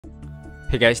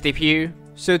Hey guys, Steve here.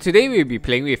 So today we'll be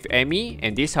playing with Amy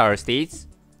and these are her stats.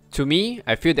 To me,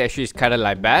 I feel that she's kinda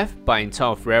like Beth, but in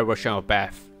terms of rare version of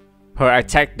Beth. Her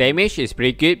attack damage is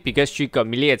pretty good because she got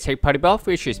melee attack party buff,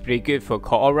 which is pretty good for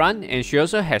co-op run, and she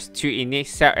also has 2 innate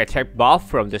self attack buff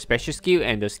from the special skill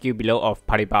and the skill below of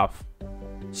party buff.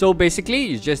 So basically,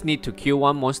 you just need to kill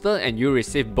one monster and you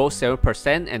receive both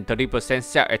 7% and 30%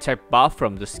 self attack buff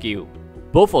from the skill.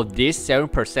 Both of these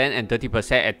 7% and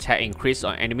 30% attack increase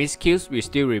on enemy skills will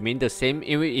still remain the same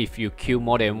even if you kill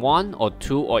more than 1 or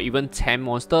 2 or even 10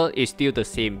 monsters, it's still the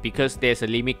same because there's a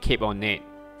limit cap on it.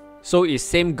 So it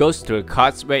same goes to the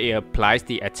cards where it applies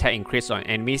the attack increase on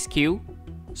enemy skill.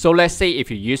 So let's say if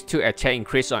you use 2 attack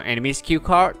increase on enemy skill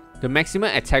card, the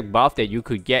maximum attack buff that you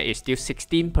could get is still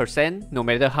 16% no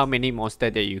matter how many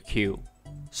monsters that you kill.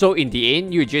 So in the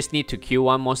end, you just need to kill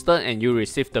one monster and you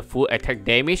receive the full attack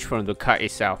damage from the card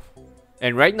itself.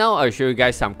 And right now, I'll show you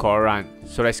guys some co-op run,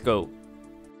 so let's go.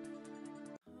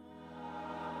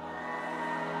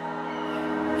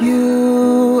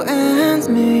 You and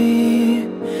me,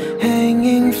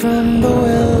 hanging from the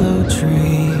willow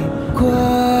tree,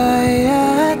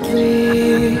 quietly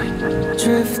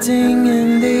drifting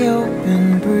in the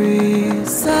open breeze.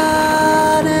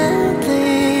 Suddenly,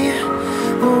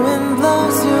 the wind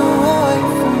blows you away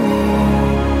from me.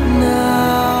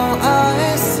 Now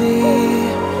I see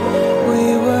we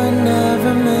were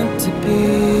never meant to be.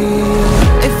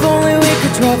 If only we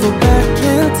could travel back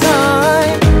in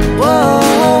time.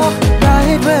 Whoa,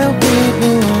 right where we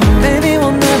belong. Maybe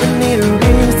we'll never need a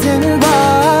reason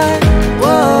why.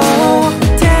 Whoa,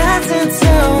 dance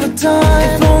until the dawn.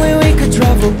 If only we could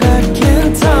travel back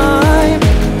in time.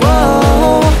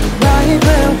 Whoa, right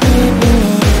where we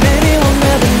belong. Maybe we'll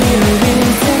never need a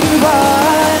reason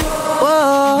why.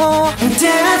 Whoa,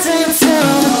 dance until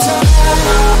the dawn.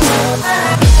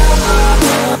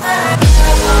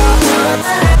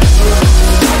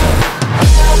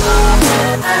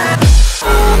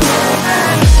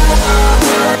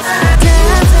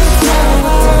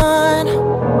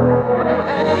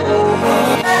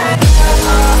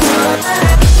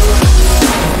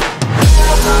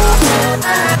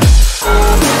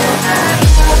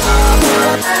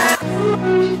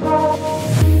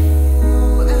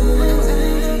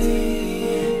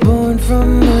 Born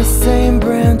from the same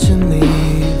branch and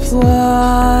leaves,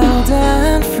 wild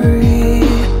and free,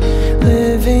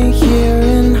 living here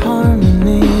in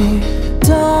harmony.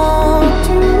 Don't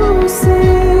you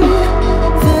see,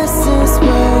 this is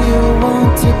where you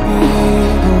want to be.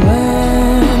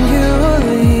 When you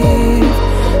leave,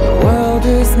 the world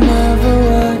is never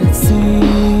what it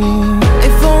seems.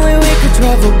 If only we could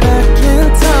travel back in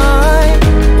time.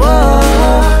 Whoa,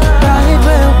 right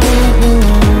where we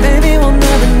belong. Maybe we'll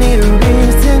never need a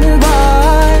reason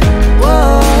why.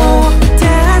 Whoa,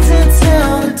 dance until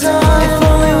the dawn. If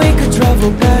only we could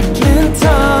travel back in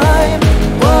time.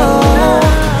 Whoa,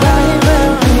 right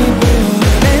where we belong.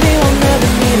 Maybe we'll never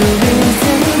need a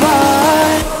reason why.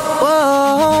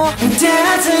 Whoa,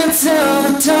 dance until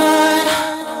the dawn.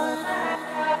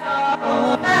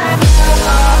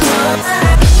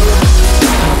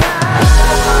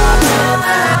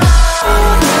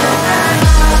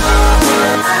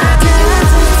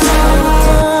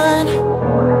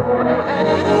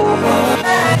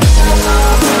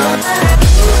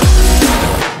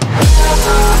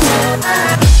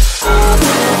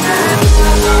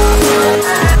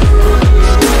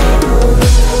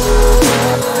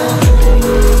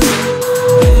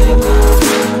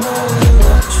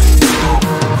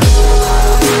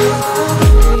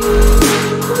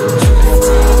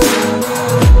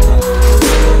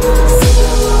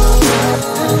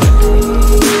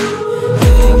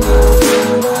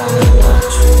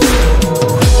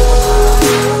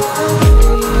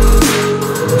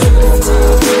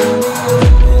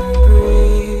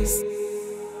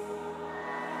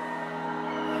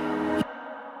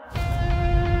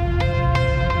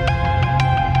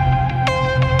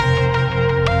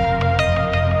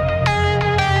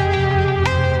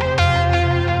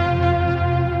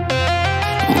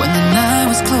 When the night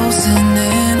was closing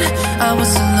in, I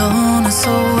was alone and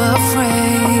so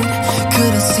afraid.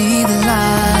 Couldn't see the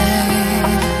light,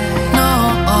 no.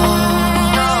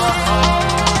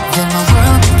 Then my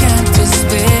world began to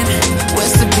spin.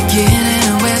 Where's the beginning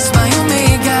and where's my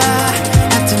omega?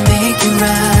 Had to make it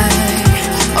right.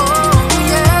 Oh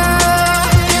yeah,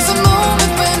 there's a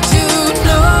moment when you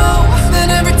know that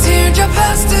every teardrop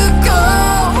has to go.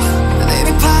 They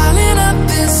be piling up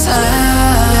inside.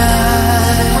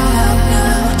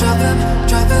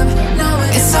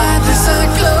 Inside there's a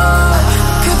glow.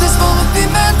 Could this moment be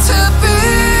meant to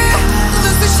be?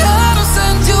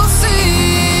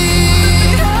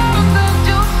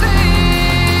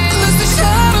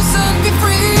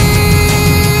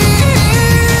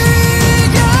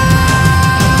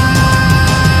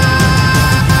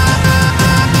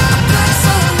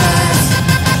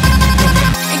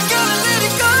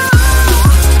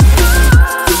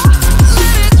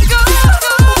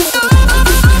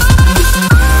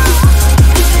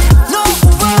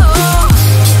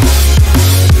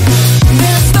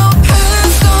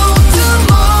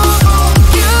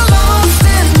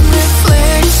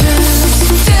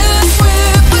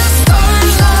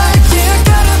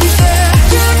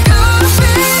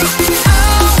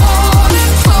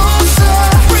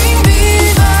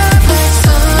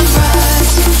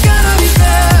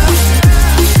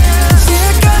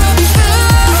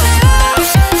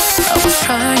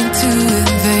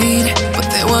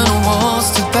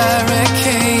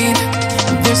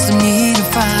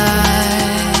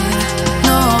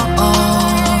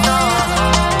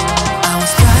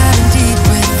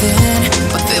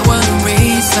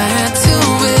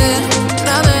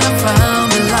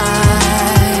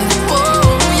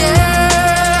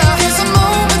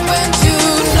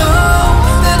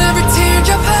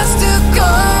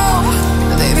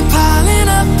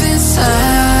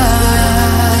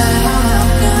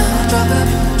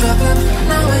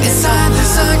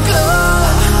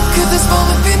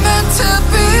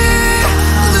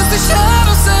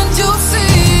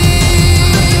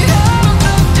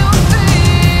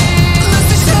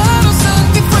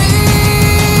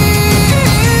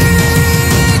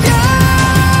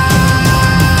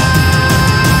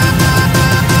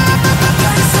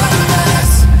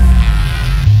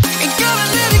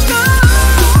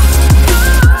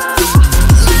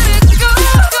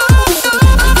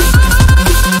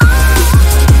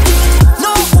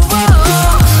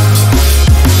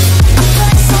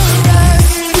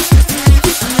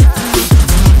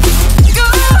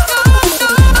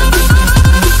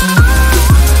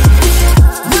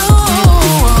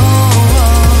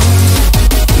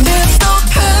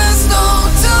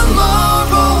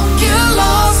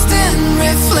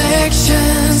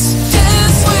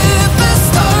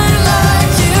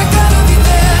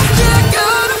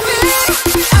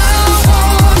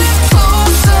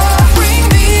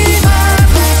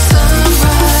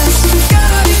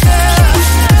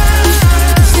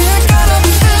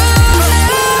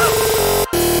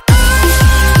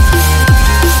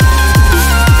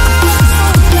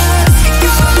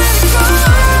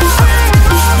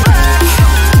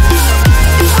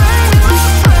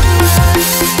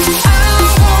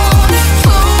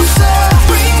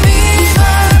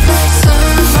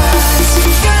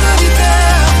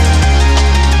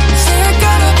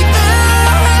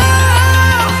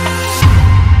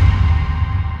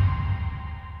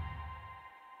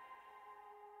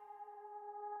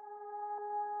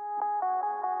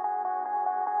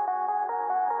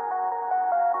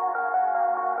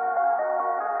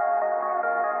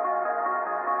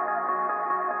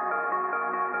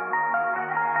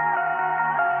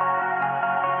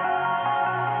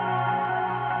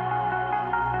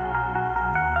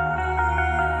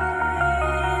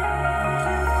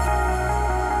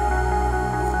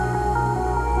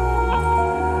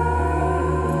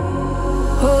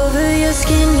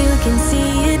 can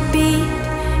see it beat,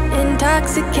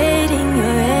 intoxicating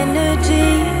your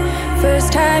energy.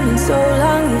 First time in so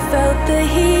long you felt the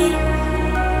heat,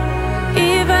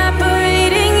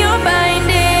 evaporating your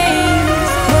bindings.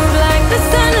 Move like the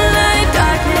sunlight,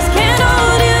 darkness can't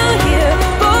hold you here.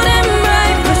 Bold and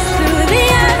bright, push through the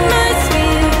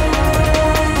atmosphere.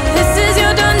 This is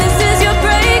your dawn, this is your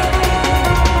break.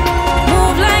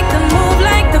 Move like the, move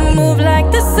like the, move like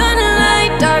the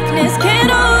sunlight. Darkness can't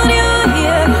hold you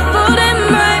here. Bold and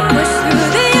bright, push through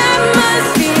the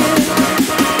atmosphere.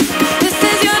 This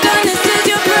is your dawn, this is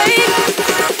your break.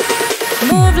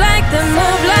 Move like the,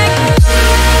 move like the.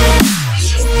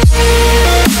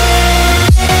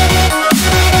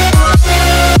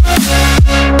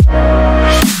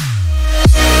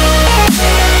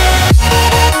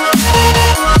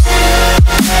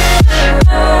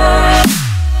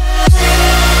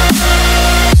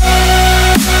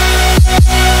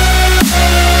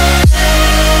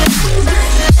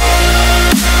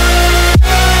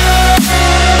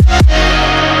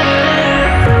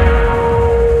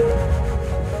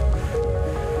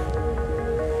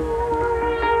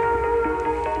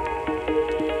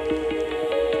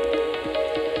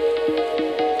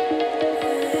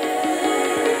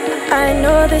 I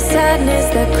know the sadness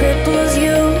that cripples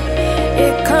you.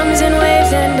 It comes in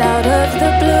waves and out of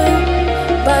the blue.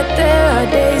 But there are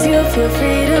days you feel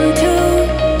freedom too.